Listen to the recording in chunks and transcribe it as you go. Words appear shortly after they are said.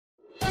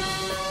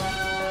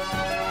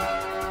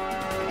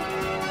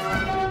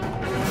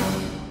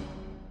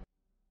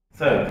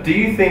So, do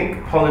you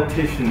think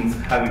politicians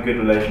have a good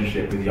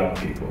relationship with young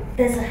people?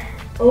 There's an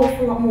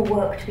awful lot more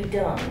work to be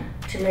done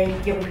to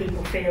make young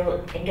people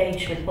feel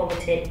engaged with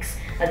politics.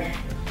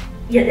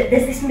 Yeah,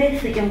 there's this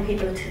myth that young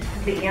people are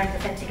completely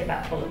apathetic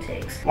about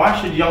politics.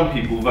 Why should young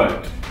people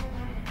vote?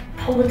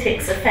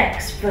 Politics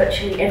affects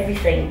virtually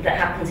everything that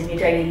happens in your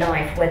daily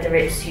life, whether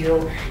it's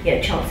your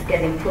chance of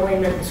getting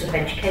employment, the sort of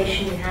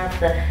education you have,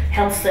 the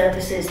health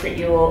services that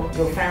your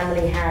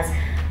family has,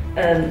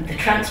 the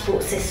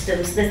transport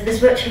systems. There's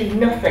virtually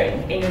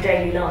nothing in your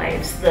daily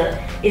lives that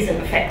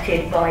isn't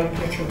affected by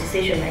political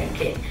decision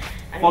making.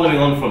 Following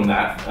on from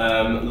that,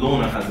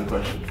 Lorna has a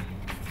question.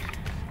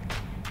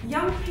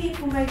 Young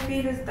people may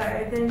feel as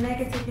though they're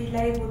negatively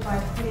labelled by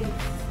police.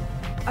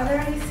 Are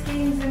there any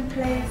schemes in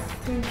place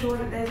to ensure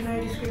that there's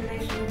no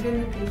discrimination within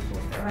the police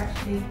force that are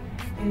actually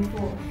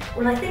enforced?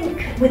 Well, I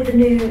think with the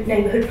new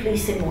neighbourhood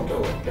policing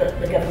model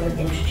that the government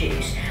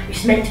introduced, which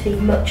is meant to be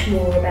much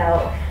more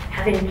about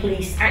having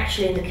police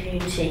actually in the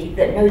community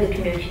that know the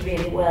community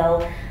really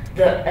well,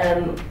 that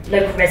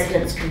local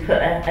residents can put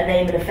a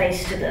name and a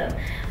face to them.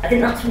 I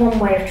think that's one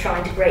way of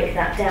trying to break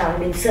that down. I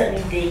mean,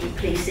 certainly the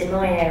police in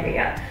my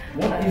area.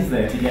 What is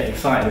there to get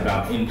excited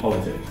about in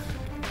politics?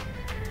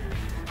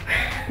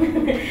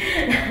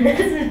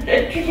 That's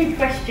a tricky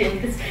question,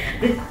 because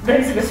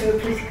those of us who are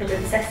political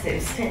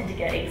obsessives tend to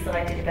get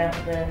excited about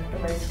the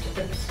most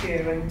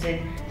obscure and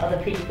to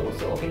other people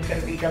sort of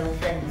incredibly dull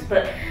things.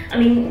 But I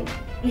mean,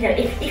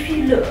 if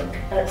you look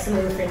at some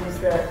of the things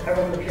that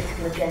are on the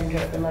political agenda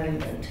at the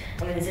moment,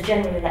 I mean, there's a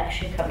general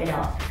election coming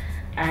up,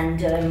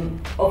 and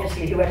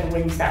obviously whoever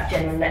wins that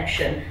general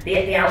election,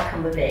 the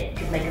outcome of it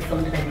could make a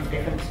fundamental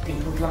difference to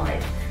people's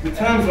lives. With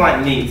terms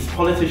like NEETs,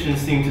 politicians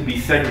seem to be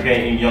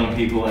segregating young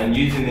people and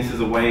using this as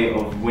a way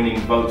of winning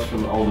votes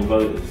from older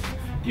voters.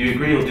 Do you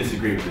agree or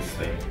disagree with this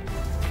statement?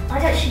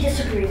 I'd actually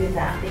disagree with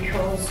that,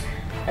 because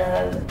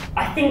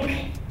I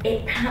think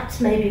it perhaps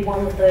may be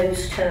one of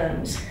those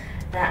terms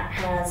that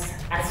has,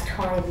 as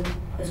time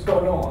has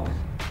gone on,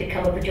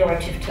 become a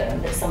pejorative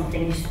term, that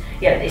something is,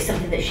 it's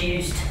something that's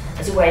used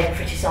as a way of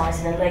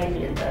criticising and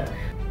labelling them.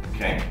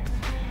 Okay.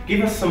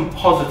 Give us some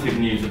positive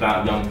news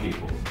about young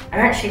people. And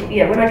actually,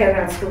 when I go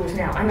around schools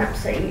now, I'm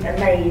absolutely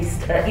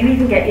amazed. You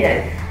even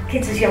get,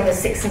 kids as young as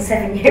 6 and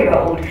 7 year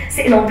old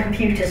sitting on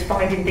computers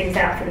finding things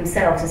out for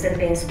themselves instead of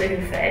being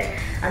spoon-fed.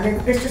 And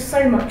there's just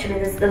so much. I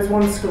mean, there's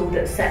one school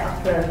that set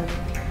up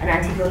an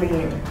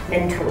anti-bullying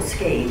mentor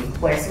scheme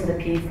where some of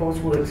the pupils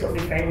would sort of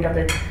befriend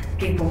other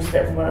pupils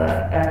that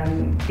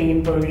were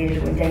being bullied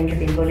or in danger of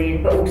being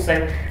bullied, but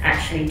also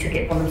actually took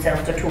it upon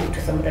themselves to talk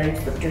to some of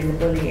those that were doing the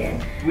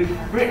bullying.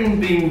 With Britain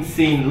being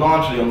seen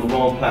largely on the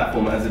world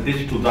platform as a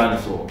digital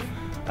dinosaur,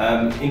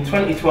 in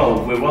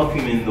 2012 we're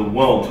welcoming the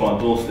world to our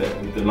doorstep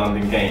with the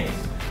London Games.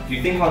 Do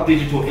you think our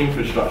digital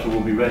infrastructure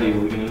will be ready, or are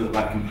we going to look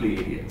like complete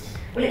idiots?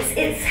 Well,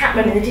 it's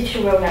happening. The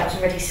digital rollout has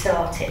already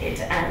started,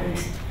 and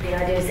the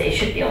idea is that it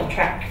should be on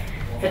track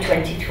for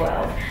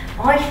 2012.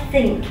 I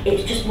think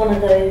it's just one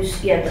of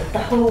those,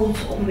 the whole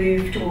sort of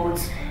move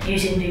towards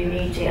using new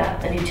media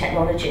and new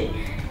technology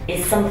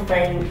is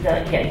something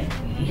that,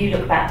 you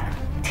look back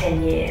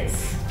 10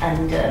 years,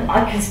 and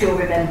I can still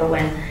remember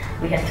when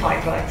we had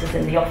typewriters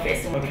in the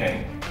office.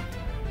 Okay.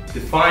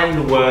 Define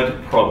the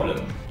word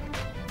problem.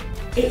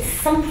 It's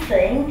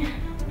something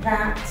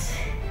that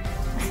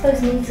I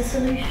suppose needs a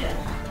solution.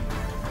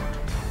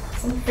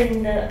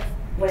 Something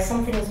where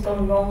something has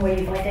gone wrong, where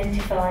you've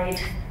identified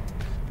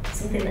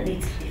something that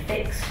needs to be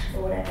fixed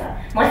or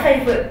whatever. My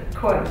favourite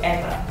quote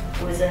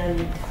ever was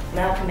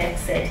Malcolm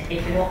X said,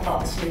 "If you're not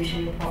part of the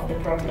solution, you're part of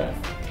the problem."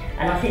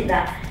 And I think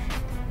that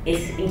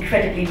is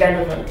incredibly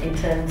relevant in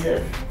terms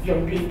of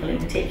young people in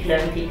particular,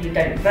 and people who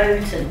don't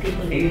vote, and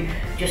people who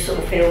just sort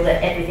of feel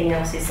that everything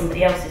else is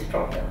somebody else's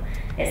problem.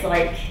 It's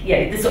like,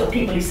 the sort of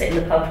people who sit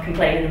in the pub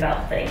complaining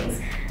about things,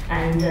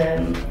 and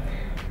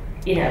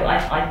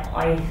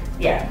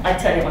I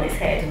turn it on its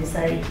head and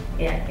say,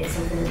 it's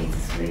something that needs a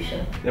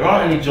solution. There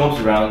aren't any jobs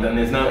around, and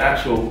there's no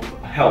actual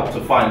help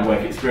to find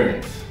work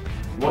experience.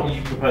 What do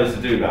you propose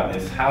to do about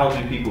this? How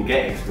do people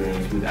get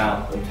experience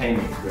without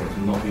obtaining experience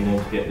and not being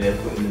able to get their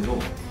foot in the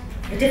door?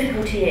 The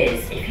difficulty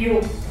is, if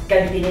you're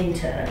going to be an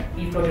intern,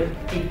 you've got to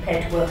be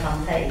prepared to work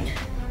unpaid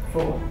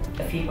for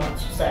a few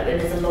months or so, and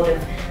there's a lot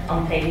of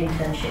unpaid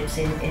internships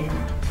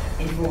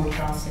in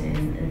broadcasting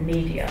and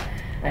media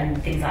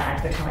and things like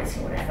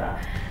advertising or whatever.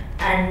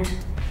 And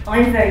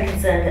I'm very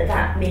concerned that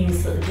that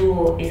means that the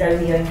door is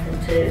only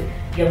open to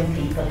young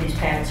people whose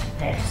parents are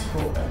prepared to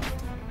support them.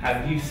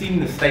 Have you seen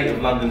the state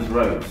of London's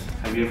roads?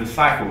 Have you ever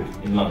cycled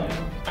in London?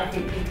 I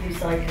think people who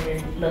cycle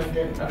in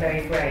London are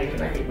very brave,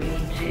 and I think we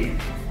need to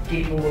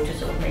do more to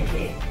sort of make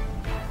it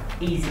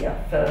easier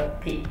for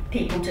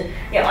people to...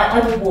 I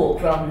would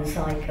walk rather than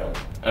cycle.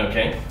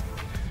 Okay.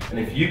 And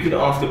if you could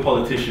ask a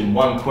politician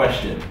one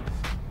question,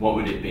 what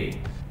would it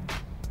be?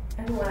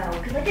 Oh wow,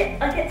 because I get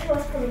to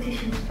ask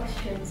politicians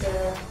questions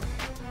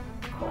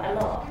quite a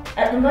lot.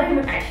 At the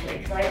moment actually,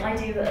 because I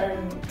do,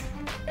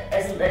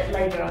 as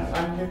Labour,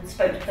 I'm the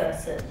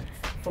spokesperson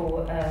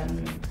for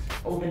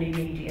all the new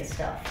media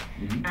stuff.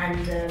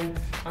 And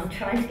I'm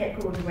trying to get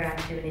Gordon Brown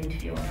to do an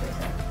interview on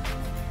Twitter.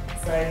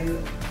 So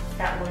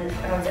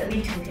I was at a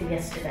meeting with him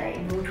yesterday,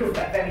 and we were talking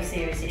about very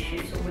serious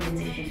issues, or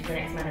women's issues for the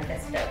next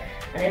manifesto,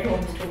 and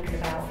everyone was talking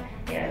about,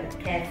 you know,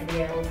 care for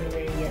the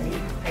elderly and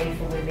equal pay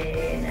for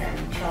women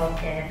and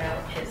childcare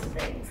vouchers and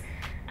things.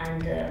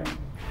 And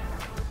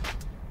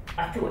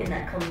I thought in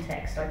that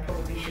context I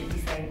probably shouldn't be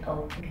saying,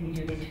 oh, can you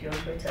do an interview on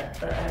Twitter?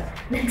 But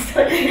next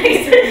time,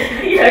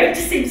 you know, it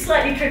just seems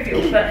slightly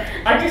trivial. But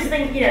I just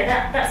think, you know,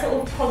 that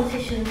sort of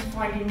politicians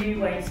finding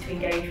new ways to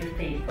engage with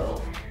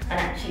people and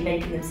actually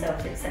making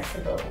themselves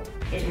accessible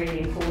is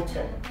really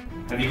important.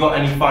 Have you got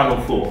any final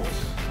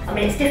thoughts? I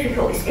mean, it's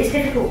difficult. It's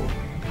difficult.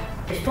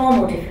 It's far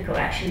more difficult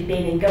actually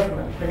being in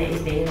government than it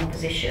is being in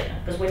opposition.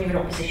 Because when you're in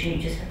opposition, you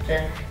just have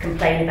to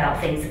complain about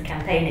things and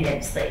campaign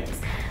against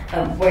things.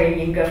 Where you're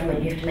in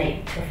government, you have to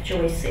make tough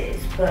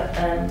choices. But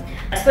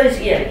I suppose,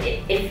 you know,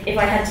 if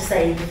I had to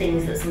say the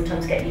things that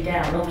sometimes get you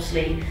down,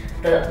 obviously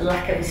the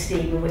lack of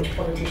esteem in which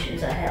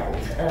politicians are held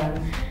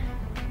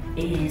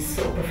is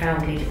sort of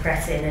profoundly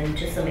depressing, and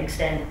to some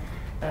extent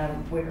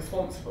we're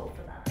responsible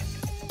for that.